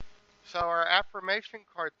So our affirmation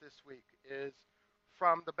card this week is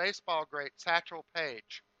from the baseball great Satchel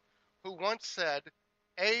Paige, who once said,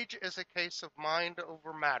 "Age is a case of mind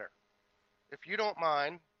over matter. If you don't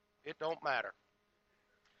mind, it don't matter."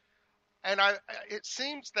 And it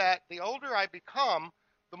seems that the older I become,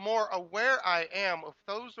 the more aware I am of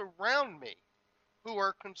those around me who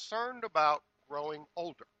are concerned about growing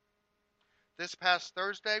older. This past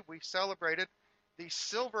Thursday, we celebrated the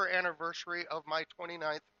silver anniversary of my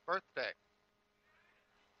 29th birthday.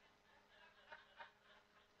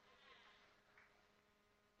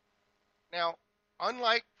 Now,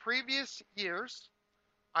 unlike previous years,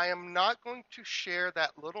 I am not going to share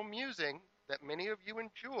that little musing that many of you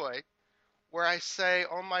enjoy, where I say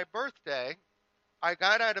on my birthday, I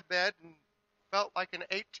got out of bed and felt like an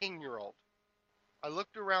 18-year-old. I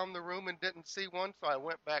looked around the room and didn't see one, so I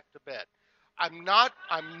went back to bed. I'm not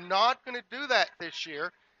going to do that this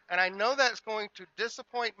year, and I know that's going to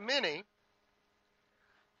disappoint many,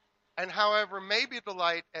 and however, maybe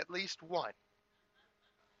delight at least one.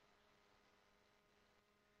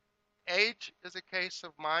 Age is a case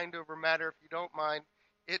of mind over matter. If you don't mind,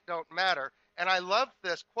 it don't matter. And I love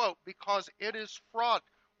this quote because it is fraught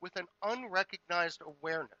with an unrecognized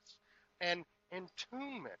awareness and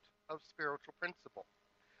attunement of spiritual principle.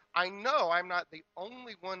 I know I'm not the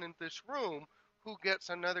only one in this room who gets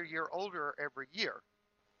another year older every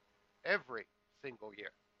single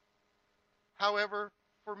year. However,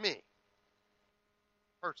 for me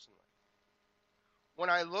personally, when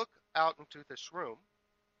I look out into this room,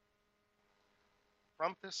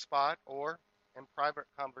 from this spot or in private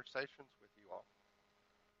conversations with you all,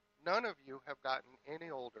 none of you have gotten any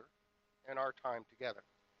older in our time together.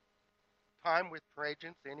 Time with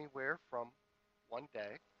Trajan's anywhere from 1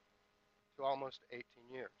 day to almost 18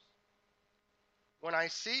 years. When I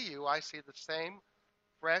see you, I see the same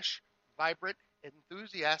fresh, vibrant,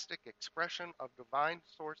 enthusiastic expression of divine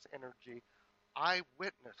source energy I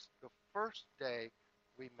witnessed the first day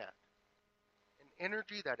we met. An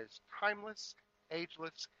energy that is timeless,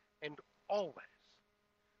 ageless, and always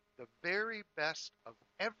the very best of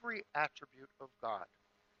every attribute of God,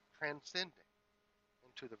 transcending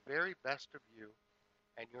into the very best of you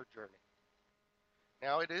and your journey.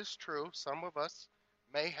 Now, it is true, some of us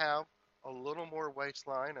may have a little more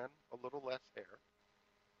waistline and a little less hair,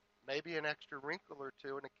 maybe an extra wrinkle or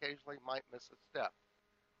two, and occasionally might miss a step.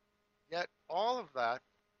 Yet, all of that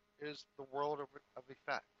is the world of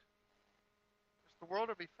effect. It's the world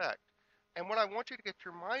of effect. And what I want you to get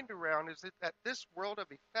your mind around is that this world of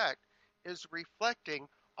effect is reflecting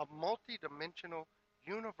a multidimensional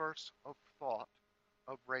universe of thought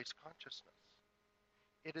of race consciousness.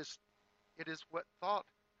 It is it is what thought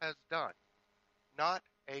has done, not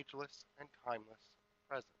ageless and timeless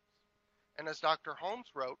presence. And as Dr. Holmes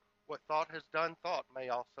wrote, what thought has done, thought may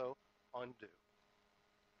also undo.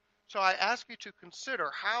 So I ask you to consider,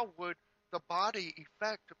 how would the body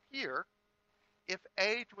effect appear if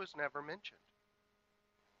age was never mentioned,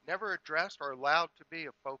 never addressed or allowed to be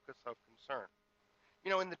a focus of concern?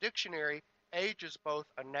 In the dictionary, age is both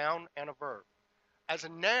a noun and a verb. As a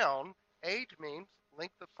noun, age means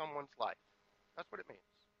length of someone's life. That's what it means.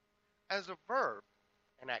 As a verb,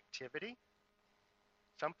 an activity,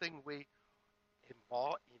 something we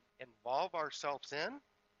involve, involve ourselves in,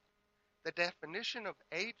 the definition of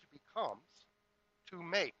age becomes to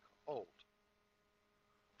make old,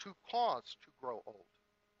 to cause to grow old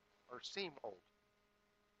or seem old,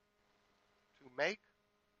 to make,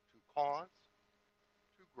 to cause,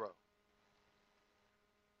 to grow.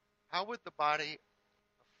 How would the body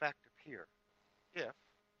effect appear if,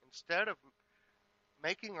 instead of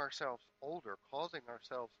making ourselves older, causing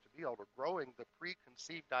ourselves to be older, growing the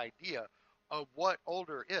preconceived idea of what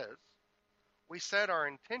older is, we set our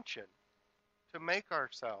intention to make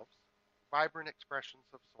ourselves vibrant expressions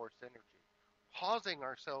of source energy, causing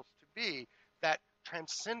ourselves to be that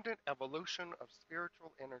transcendent evolution of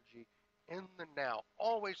spiritual energy in the now,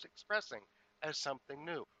 always expressing as something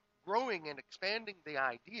new, growing and expanding the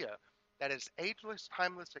idea that as ageless,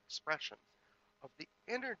 timeless expressions of the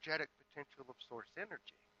energetic potential of source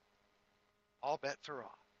energy, all bets are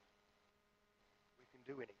off. We can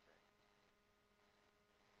do anything.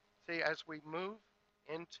 See, as we move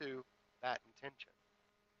into that intention,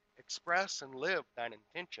 express and live that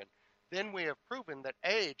intention, then we have proven that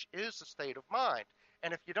age is a state of mind.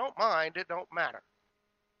 And if you don't mind, it don't matter.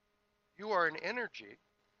 You are an energy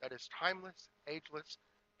that is timeless, ageless,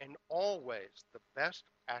 and always the best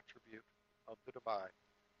attribute of the divine,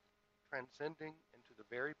 transcending into the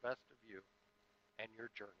very best of you and your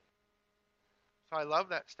journey. So I love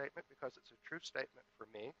that statement because it's a true statement for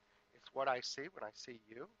me. It's what I see when I see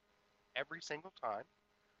you every single time.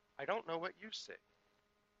 I don't know what you see.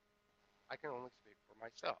 I can only speak for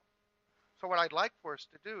myself. So what I'd like for us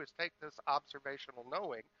to do is take this observational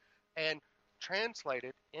knowing and translate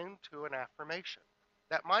it into an affirmation.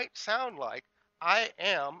 That might sound like I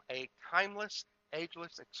am a timeless,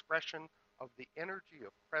 ageless expression of the energy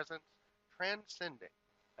of presence transcending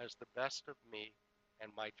as the best of me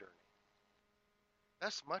and my journey.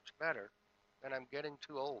 That's much better than I'm getting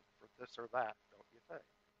too old for this or that, don't you think?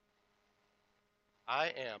 I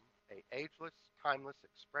am a ageless, timeless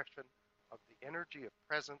expression of the energy of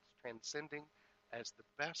presence transcending as the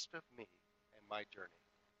best of me and my journey.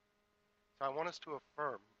 So I want us to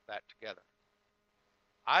affirm that together.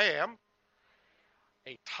 I am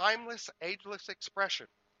a timeless, ageless expression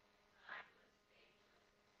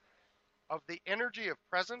of the energy of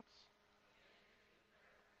presence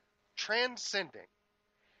transcending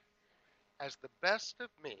as the best of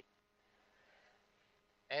me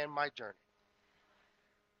and my journey.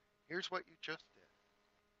 Here's what you just did.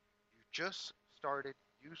 You just started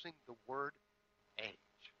using the word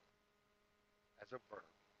age as a verb.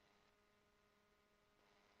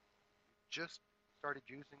 Just started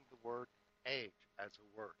using the word age as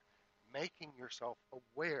a word, making yourself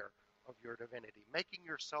aware of your divinity, making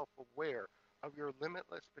yourself aware of your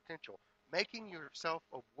limitless potential, making yourself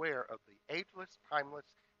aware of the ageless, timeless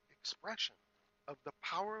expression of the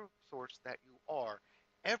power source that you are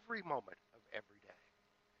every moment of every day.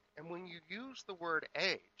 And when you use the word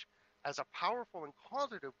age as a powerful and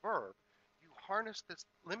causative verb, you harness this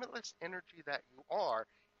limitless energy that you are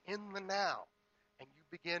in the now, and you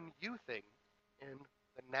begin youthing in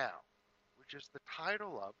the now, which is the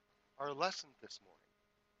title of our lesson this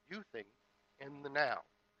morning, youthing in the now.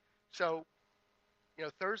 So,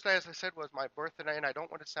 Thursday, as I said, was my birthday, and I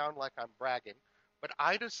don't want to sound like I'm bragging, but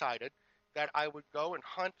I decided that I would go and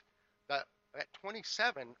hunt. At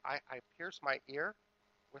 27, I pierced my ear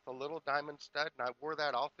with a little diamond stud, and I wore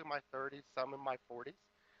that all through my 30s, some in my 40s,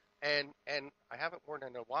 and I haven't worn it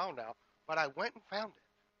in a while now. But I went and found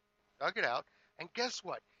it, dug it out, and guess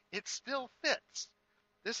what? It still fits.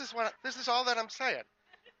 This is all that I'm saying.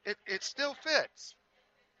 It still fits.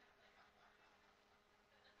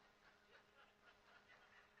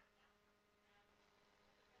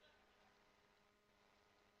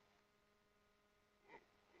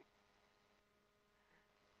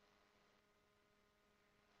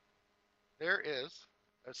 There is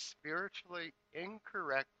a spiritually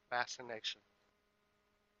incorrect fascination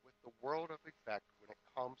with the world of effect when it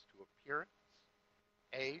comes to appearance,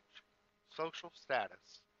 age, social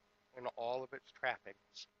status, and all of its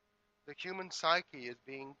trappings. The human psyche is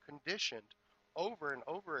being conditioned over and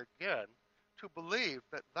over again to believe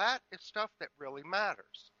that that is stuff that really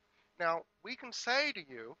matters. Now, we can say to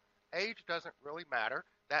you, age doesn't really matter,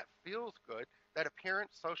 that feels good, that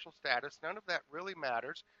appearance, social status, none of that really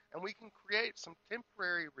matters, and we can create some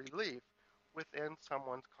temporary relief within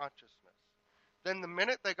someone's consciousness. Then the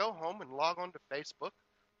minute they go home and log on to Facebook,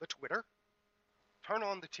 the Twitter, turn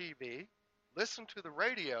on the TV, listen to the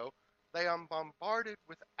radio, they are bombarded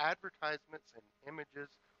with advertisements and images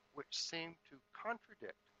which seem to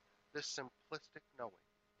contradict this simplistic knowing.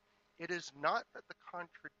 It is not that the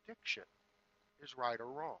contradiction is right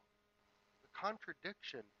or wrong. The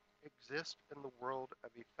contradiction exists in the world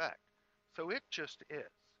of effect. So it just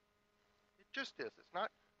is. It just is. It's not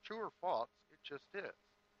true or false. It just is.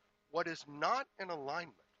 What is not in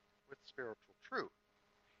alignment with spiritual truth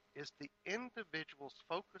is the individual's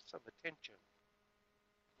focus of attention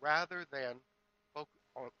rather than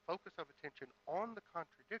focus of attention on the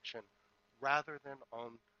contradiction rather than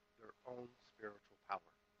on their own spiritual power.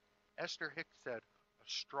 Esther Hicks said, a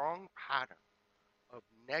strong pattern of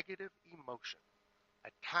negative emotion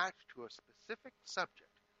attached to a specific subject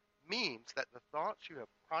means that the thoughts you have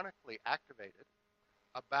chronically activated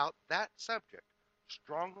about that subject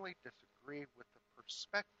strongly disagree with the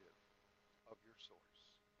perspective of your source.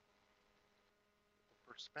 The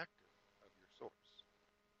perspective of your source.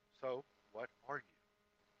 So, what are you?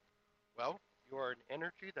 Well, you are an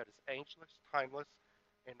energy that is ageless, timeless,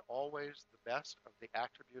 and always the best of the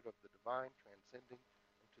attribute of the divine, transcending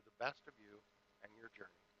into the best of you and your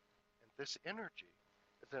journey. And this energy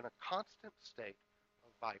is in a constant state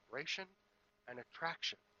of vibration and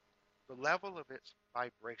attraction. The level of its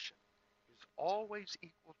vibration is always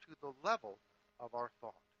equal to the level of our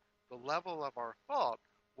thought. The level of our thought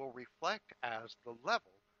will reflect as the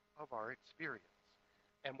level of our experience.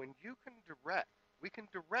 And when you can direct, we can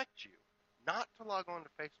direct you not to log on to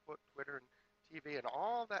Facebook, Twitter, and TV and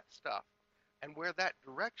all that stuff, and where that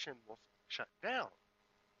direction will shut down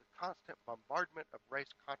the constant bombardment of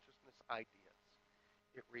race consciousness ideas.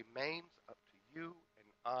 It remains up to you and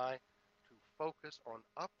I to focus on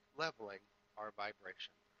up-leveling our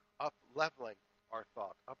vibration, up-leveling our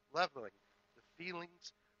thought, up-leveling the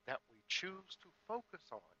feelings that we choose to focus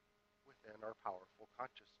on within our powerful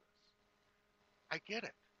consciousness. I get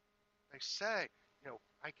it. They say,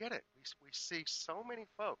 I get it. We see so many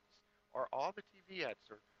folks, or all the TV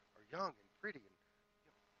ads are young and pretty,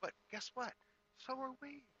 but guess what? So are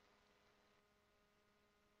we.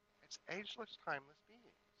 It's ageless, timeless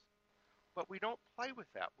beings. But we don't play with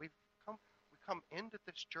that. We come into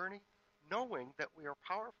this journey knowing that we are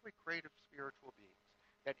powerfully creative spiritual beings,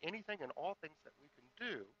 that anything and all things that we can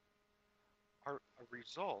do are a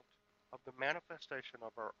result of the manifestation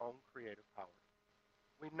of our own creative power.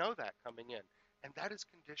 We know that coming in, and that is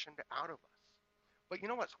conditioned out of us. But you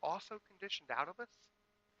know what's also conditioned out of us?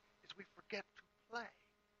 Is we forget to play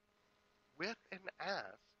with and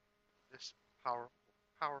as this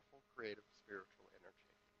powerful creative spiritual energy.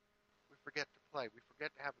 We forget to play. We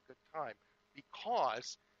forget to have a good time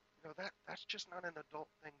because, that's just not an adult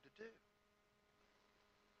thing to do.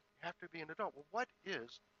 You have to be an adult. Well, what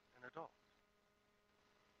is an adult?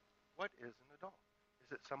 What is an adult?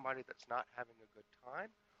 Is it somebody that's not having a good time?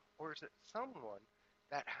 Or is it someone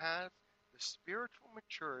that has the spiritual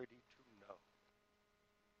maturity to know?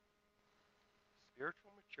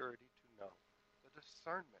 Spiritual maturity to know. The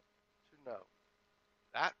discernment to know.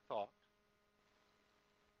 That thought,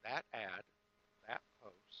 that ad, that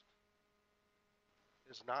post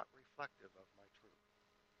is not reflective of my truth.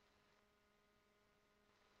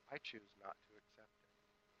 I choose not to accept it.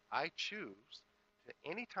 I choose to,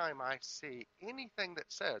 anytime I see anything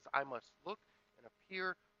that says I must look and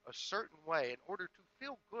appear a certain way in order to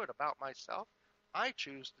feel good about myself, I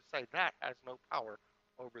choose to say that has no power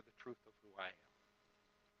over the truth of who I am.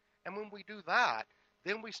 And when we do that,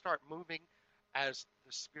 then we start moving as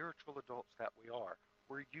the spiritual adults that we are.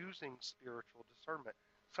 We're using spiritual discernment.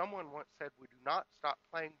 Someone once said we do not stop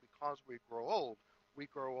playing because we grow old. We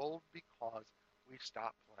grow old because we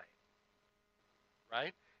stop playing.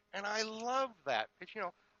 Right? And I love that because,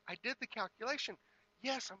 I did the calculation.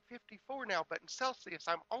 Yes, I'm 54 now, but in Celsius,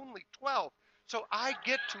 I'm only 12. So I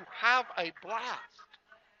get to have a blast.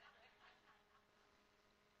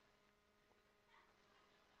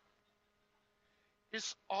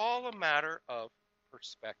 It's all a matter of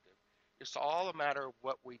perspective. It's all a matter of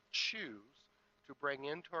what we choose to bring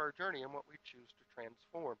into our journey and what we choose to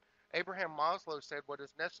transform. Abraham Maslow said what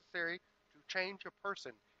is necessary to change a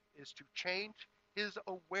person is to change his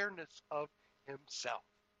awareness of himself.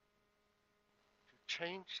 To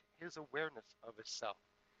change his awareness of himself.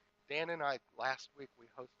 Dan and I, last week, we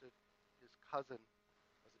hosted his cousin.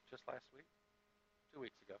 Was it just last week? 2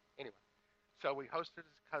 weeks ago. Anyway, so we hosted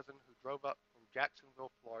his cousin who drove up from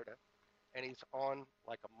Jacksonville, Florida, and he's on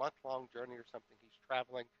like a month-long journey or something. He's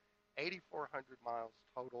traveling 8,400 miles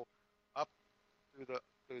total up through the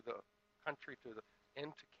country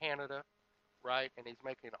into Canada, right? And he's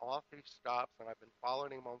making all these stops, and I've been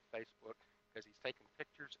following him on Facebook because he's taking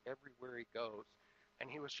pictures everywhere he goes. And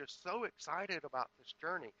he was just so excited about this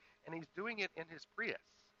journey, and he's doing it in his Prius,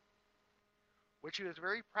 which he was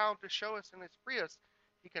very proud to show us in his Prius.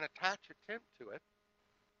 He can attach a tent to it.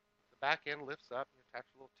 The back end lifts up. You attach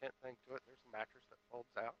a little tent thing to it. There's a mattress that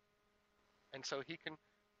folds out. And so he can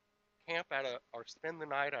camp or spend the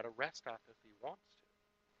night at a rest stop if he wants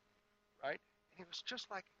to, right? And he was just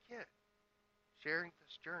like a kid sharing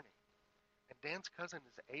this journey. And Dan's cousin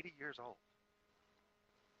is 80 years old.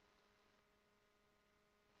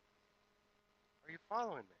 Are you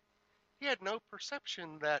following me? He had no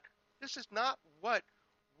perception that this is not what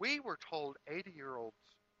we were told 80-year-olds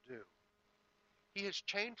do. He has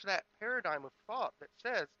changed that paradigm of thought that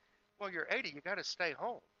says, well, you're 80, you got to stay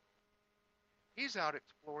home. He's out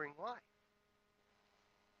exploring life.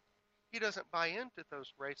 He doesn't buy into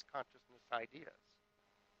those race consciousness ideas.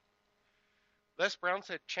 Les Brown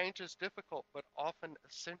said, change is difficult, but often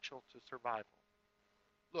essential to survival.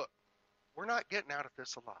 Look, we're not getting out of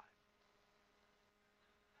this alive.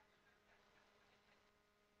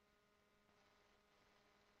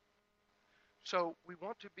 So we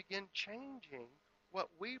want to begin changing what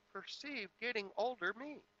we perceive getting older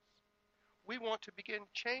means. We want to begin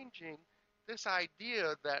changing this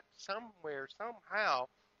idea that somewhere, somehow,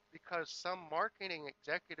 because some marketing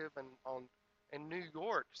executive in New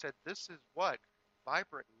York said this is what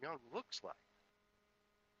vibrant and young looks like,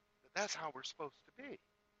 that's how we're supposed to be.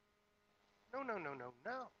 No, no, no, no,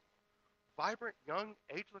 no. Vibrant, young,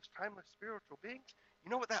 ageless, timeless spiritual beings, you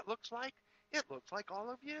know what that looks like? It looks like all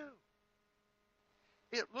of you.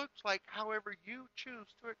 It looks like however you choose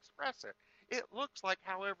to express it. It looks like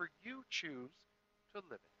however you choose to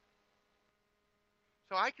live it.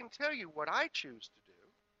 So I can tell you what I choose to do.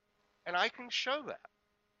 And I can show that,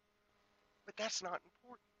 but that's not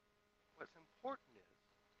important. What's important is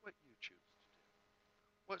what you choose to do.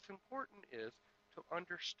 What's important is to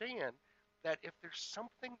understand that if there's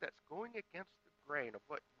something that's going against the grain of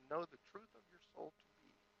what you know the truth of your soul to be,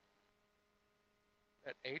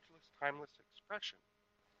 that ageless, timeless expression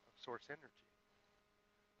of source energy,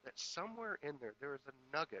 that somewhere in there, there is a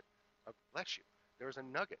nugget of, bless you, there is a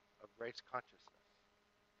nugget of race consciousness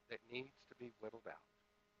that needs to be whittled out,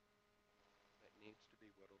 that needs to be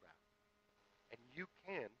whittled out. And you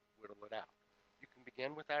can whittle it out. You can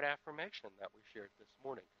begin with that affirmation that we shared this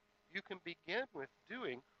morning. You can begin with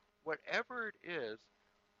doing whatever it is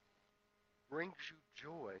brings you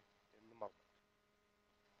joy in the moment.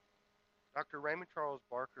 Dr. Raymond Charles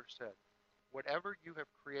Barker said, whatever you have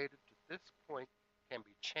created to this point can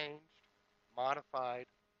be changed, modified,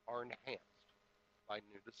 or enhanced by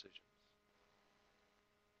new decisions.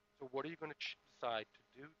 So what are you going to decide to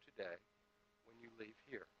do today when you leave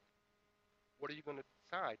here? What are you going to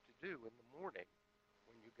decide to do in the morning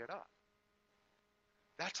when you get up?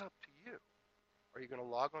 That's up to you. Are you going to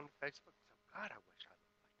log on to Facebook and say, God, I wish I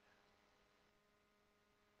looked like that?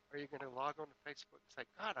 Are you going to log on to Facebook and say,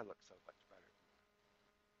 God, I look so much better than that?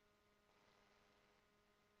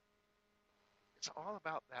 It's all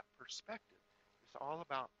about that perspective. It's all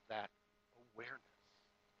about that awareness.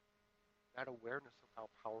 That awareness of how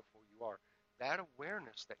powerful you are. That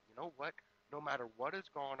awareness that, you know what, no matter what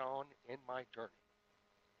has gone on in my journey,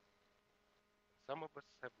 some of us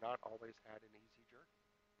have not always had an easy journey.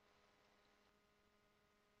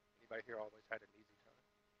 Anybody here always had an easy time?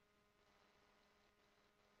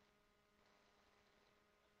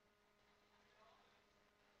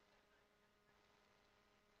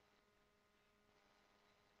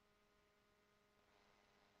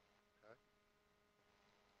 Okay?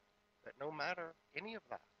 That no matter any of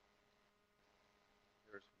that,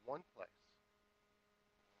 there's one place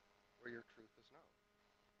where your truth is known.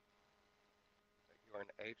 That you are an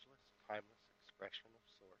ageless, timeless expression of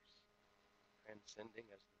Source, transcending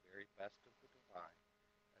as the very best of the divine,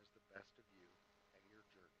 as the best of you and your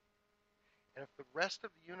journey. And if the rest of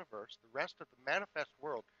the universe, the rest of the manifest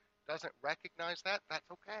world doesn't recognize that, that's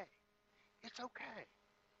okay. It's okay.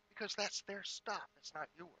 Because that's their stuff. It's not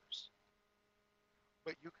yours.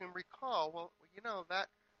 But you can recall, well, you know, that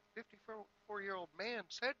 54-year-old man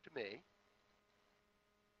said to me,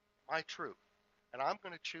 my truth. And I'm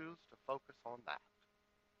going to choose to focus on that.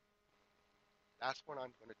 That's what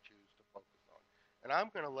I'm going to choose to focus on. And I'm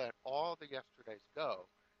going to let all the yesterdays go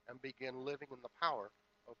and begin living in the power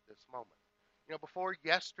of this moment. You know, before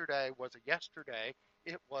yesterday was a yesterday,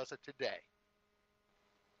 it was a today.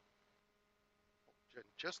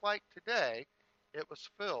 Just like today, it was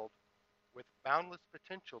filled with boundless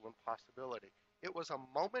potential and possibility. It was a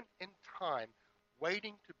moment in time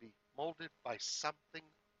waiting to be molded by something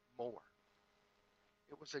more.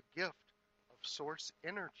 It was a gift of source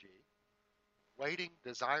energy waiting,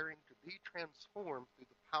 desiring to be transformed through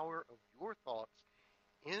the power of your thoughts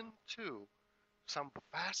into some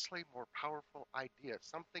vastly more powerful idea,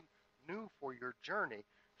 something new for your journey,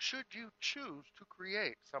 should you choose to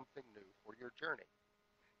create something new for your journey.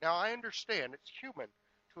 Now, I understand it's human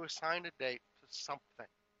to assign a date to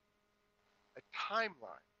something, a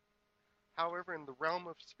timeline. However, in the realm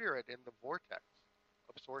of spirit, in the vortex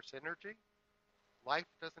of source energy, life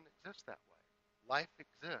doesn't exist that way. Life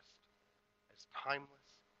exists as timeless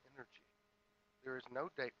energy. There is no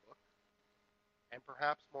date book, and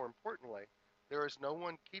perhaps more importantly, there is no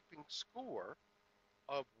one keeping score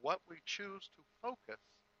of what we choose to focus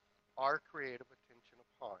our creative attention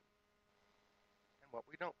upon and what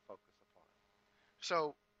we don't focus upon.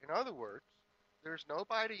 So, in other words, there's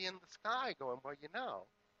nobody in the sky going, well, you know,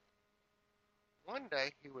 one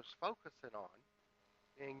day he was focusing on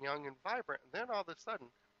being young and vibrant, and then all of a sudden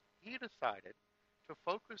he decided to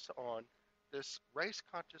focus on this race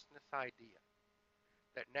consciousness idea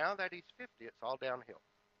that now that he's 50, it's all downhill.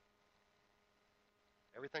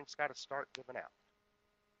 Everything's got to start giving out.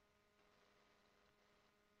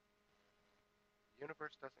 The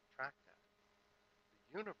universe doesn't track that.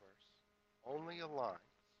 The universe only aligns,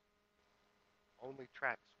 only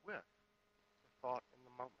tracks with the thought in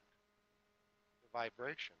the moment, the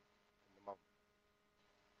vibration in the moment.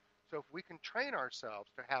 So if we can train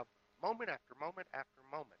ourselves to have moment after moment after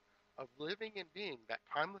moment of living and being that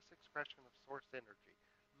timeless expression of source energy,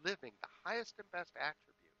 living the highest and best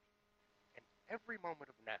attribute in every moment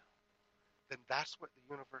of now, then that's what the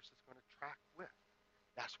universe is going to track with.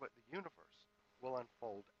 That's what the universe will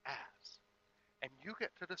unfold as. And you get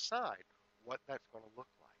to decide what that's going to look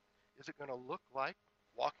like. Is it going to look like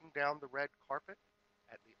walking down the red carpet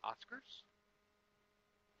at the Oscars?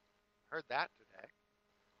 heard that today.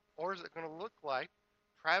 Or is it going to look like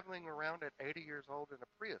traveling around at 80 years old in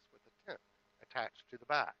a Prius with a tent attached to the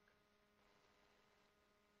back?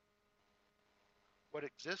 What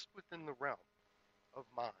exists within the realm of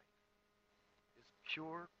mind is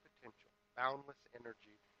pure potential, boundless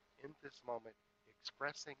energy in this moment,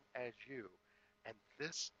 expressing as you, and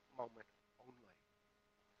this moment only.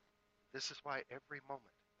 This is why every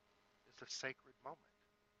moment is a sacred moment.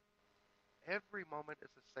 Every moment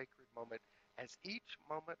is a sacred moment, as each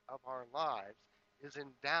moment of our lives is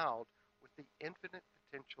endowed with the infinite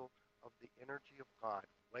potential of the energy of God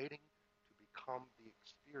waiting to become the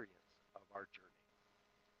experience of our journey.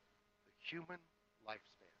 The human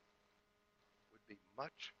lifespan would be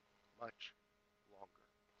much, much longer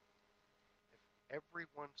if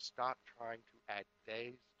everyone stopped trying to add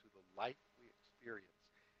days to the life we experience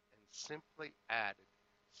and simply added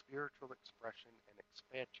spiritual expression and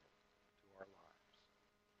expansion to our lives.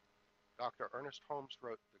 Dr. Ernest Holmes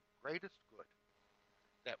wrote,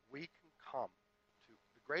 that we can come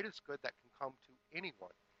the greatest good that can come to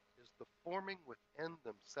anyone is the forming within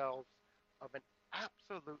themselves of an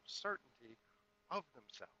absolute certainty of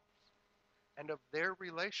themselves and of their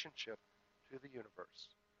relationship to the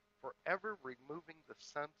universe, forever removing the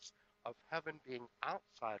sense of heaven being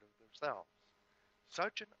outside of themselves.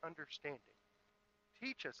 Such an understanding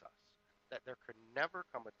teaches us that there can never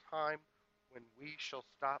come a time when we shall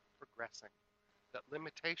stop progressing, that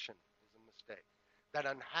limitation is a mistake, that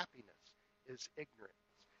unhappiness is ignorance,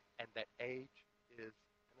 and that age is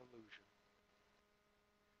an illusion.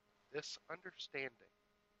 This understanding,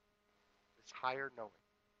 this higher knowing,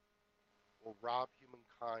 will rob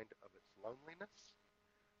humankind of its loneliness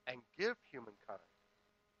and give humankind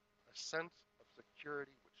a sense of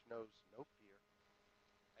security which knows no fear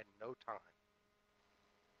and no time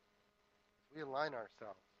as we align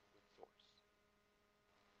ourselves with Source,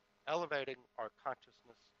 elevating our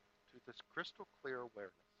consciousness to this crystal clear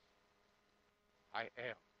awareness. I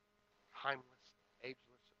am timeless,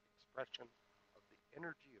 ageless expression of the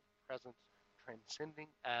energy of presence transcending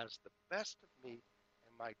as the best of me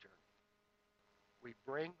and my journey. We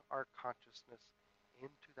bring our consciousness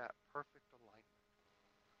into that perfect alignment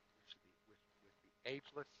with the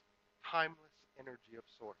ageless, timeless energy of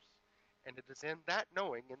Source. And it is in that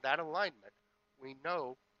knowing, in that alignment, we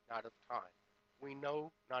know not of time. We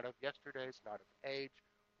know not of yesterdays, not of age.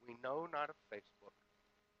 We know not of Facebook.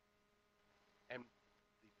 And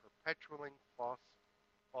the perpetuating false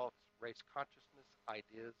race consciousness,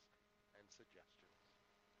 ideas, and suggestions.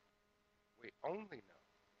 We only know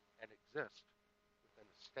and exist within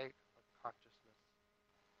a state of consciousness,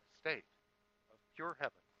 a state of pure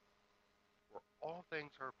heaven, where all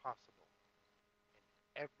things are possible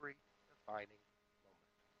in every defining moment.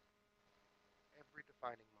 Every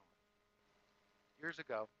defining moment. Years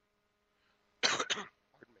ago,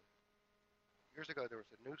 pardon me, years ago there was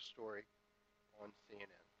a news story on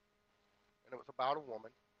CNN, and it was about a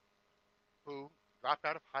woman who dropped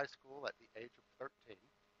out of high school at the age of 13,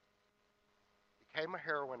 became a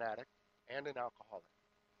heroin addict and an alcoholic.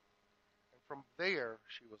 And from there,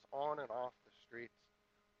 she was on and off the streets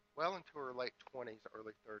well into her late 20s,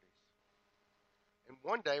 early 30s. And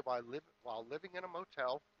one day, while living in a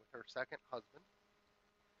motel with her second husband,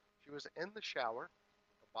 she was in the shower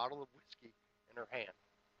with a bottle of whiskey in her hand.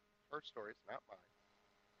 Her story, it's not mine.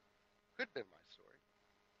 Could have been my story.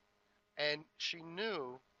 And she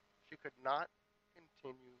knew she could not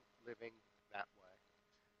continue living that way.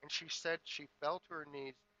 And she said she fell to her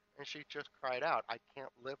knees and she just cried out, I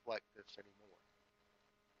can't live like this anymore.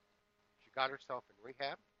 She got herself in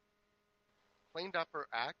rehab, cleaned up her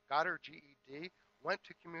act, got her GED, went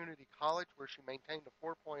to community college where she maintained a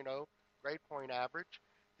 4.0 grade point average.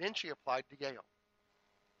 Then she applied to Yale.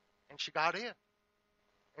 And she got in.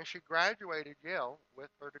 And she graduated Yale with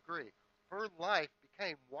her degree. Her life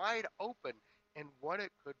became wide open in what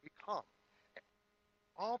it could become.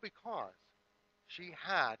 All because she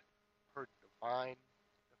had her divine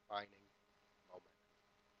defining moment.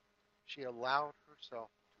 She allowed herself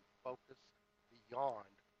to focus beyond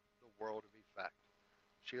the world of effect.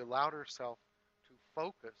 She allowed herself to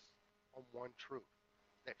focus on one truth,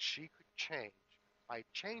 that she could change by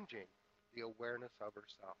changing the awareness of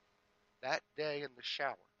herself. That day in the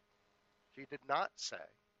shower, she did not say,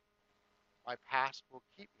 my past will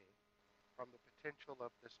keep me from the potential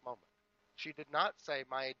of this moment. She did not say,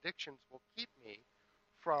 my addictions will keep me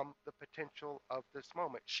from the potential of this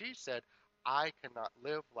moment. She said, I cannot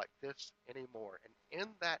live like this anymore. And in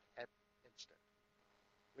that instant,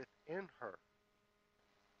 within her,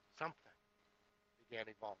 something began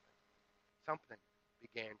evolving. Something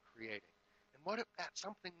began creating. And what that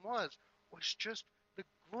something was just the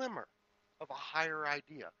glimmer of a higher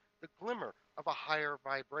idea, the glimmer of a higher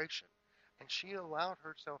vibration. And she allowed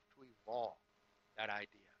herself to evolve that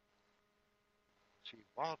idea. She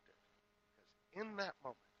evolved it because in that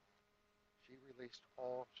moment, she released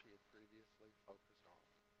all she had previously focused on.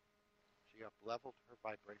 She upleveled her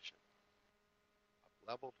vibration,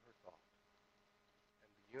 upleveled her thought, and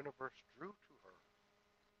the universe drew to her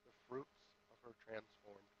the fruits of her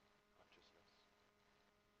transformed consciousness.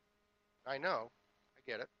 I know, I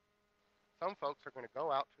get it. Some folks are going to go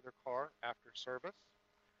out to their car after service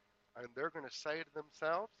and they're going to say to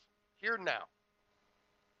themselves, here now,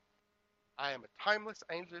 I am a timeless,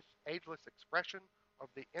 ageless expression of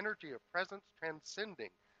the energy of presence transcending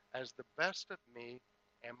as the best of me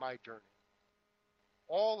and my journey.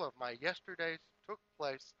 All of my yesterdays took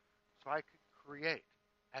place so I could create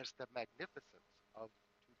as the magnificence of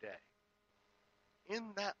today.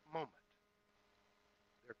 In that moment,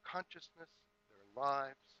 their consciousness, their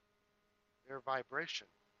lives, their vibration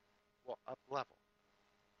will uplevel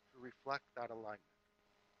to reflect that alignment.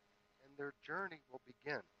 And their journey will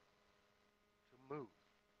begin to move,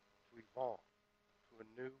 to evolve to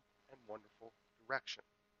a new and wonderful direction.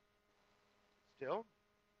 Still,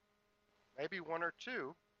 maybe one or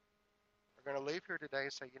two are going to leave here today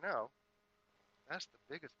and say, that's the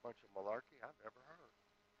biggest bunch of malarkey I've ever heard.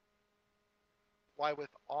 Why, with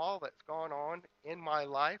all that's gone on in my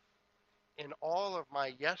life, in all of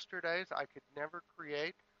my yesterdays, I could never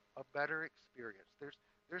create a better experience.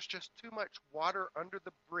 There's just too much water under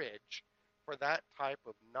the bridge for that type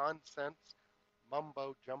of nonsense,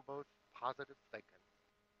 mumbo jumbo, positive thinking.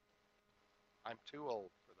 I'm too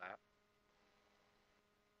old for that.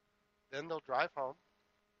 Then they'll drive home,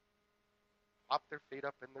 pop their feet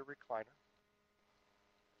up in their recliner,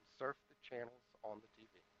 and surf the channels on the TV.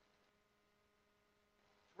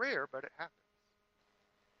 It's rare, but it happens.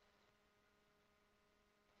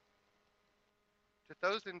 To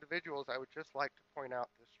those individuals, I would just like to point out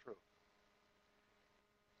this truth.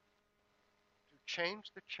 To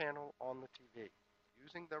change the channel on the TV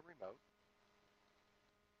using the remote,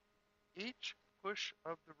 each push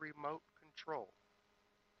of the remote control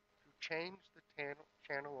to change the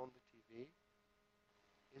channel on the TV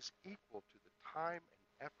is equal to the time and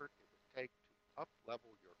effort it would take to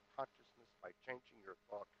up-level your consciousness by changing your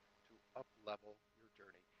thought to up-level your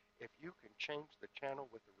journey. If you can change the channel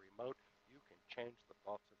with the remote, you can change the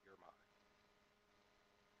thoughts of your mind.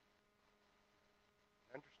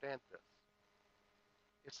 Understand this.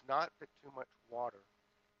 It's not that too much water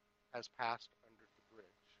has passed under the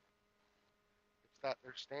bridge. It's that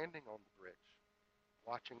they're standing on the bridge,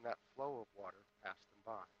 watching that flow of water pass them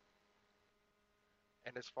by.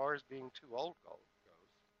 And as far as being too old goes,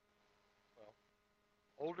 well,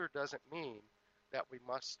 older doesn't mean that we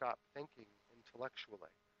must stop thinking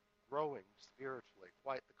intellectually, growing spiritually.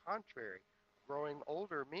 Quite the contrary. Growing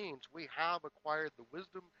older means we have acquired the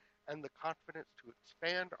wisdom and the confidence to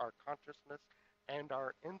expand our consciousness and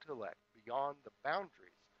our intellect beyond the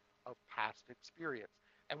boundaries of past experience.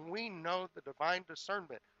 And we know the divine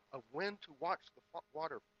discernment of when to watch the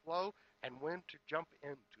water flow and when to jump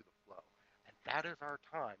into the flow. And that is our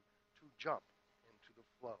time to jump into the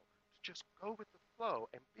flow, to just go with the flow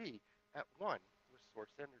and be at one with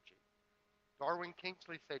source energy. Darwin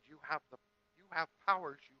Kingsley said you have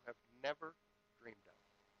powers you have never dreamed of.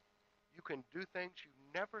 You can do things you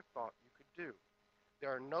never thought you could do. There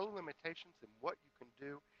are no limitations in what you can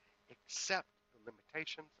do except the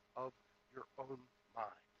limitations of your own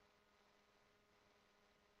mind.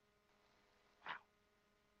 Wow.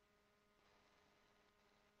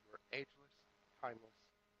 You are ageless, timeless,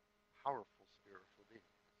 powerful spiritual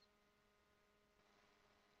beings.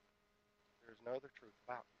 There is no other truth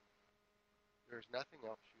about you. There is nothing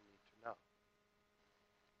else you need to know.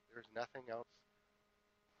 There is nothing else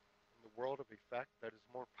in the world of effect that is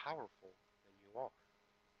more powerful than you are.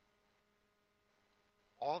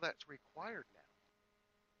 All that's required now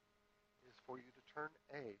is for you to turn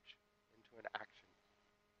age into an action.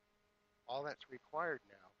 All that's required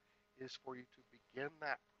now is for you to begin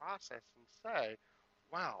that process and say,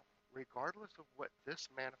 wow, regardless of what this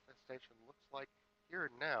manifestation looks like here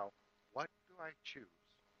and now, what do I choose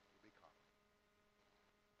to become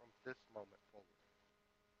from this moment forward?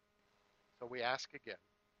 So we ask again,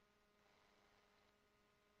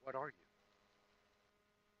 what are you?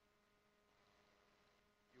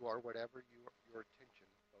 You are whatever your attention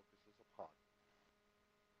focuses upon.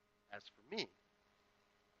 As for me,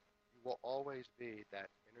 you will always be that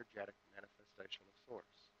energetic manifestation of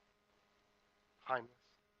Source, timeless,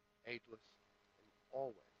 ageless, and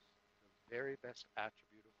always the very best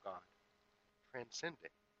attribute of God,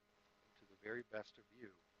 transcending into the very best of you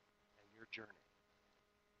and your journey.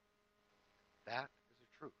 That is a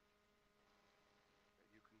truth that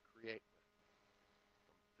you can create with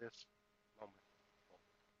from this moment forward.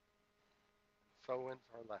 And so ends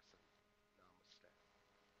our lesson. Namaste.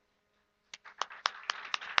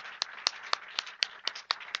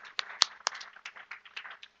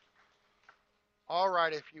 All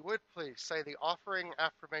right, if you would please say the offering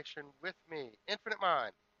affirmation with me. Infinite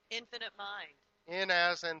mind, Infinite mind, in,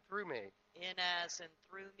 as, and through me, in, as, and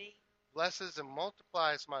through me, blesses and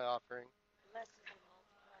multiplies my offering. blesses and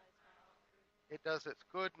multiplies my offering. It does its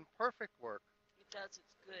good and perfect work It does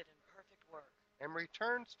its good and perfect work, and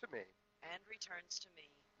returns to me and returns to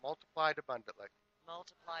me, multiplied abundantly.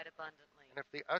 multiplied abundantly. And if the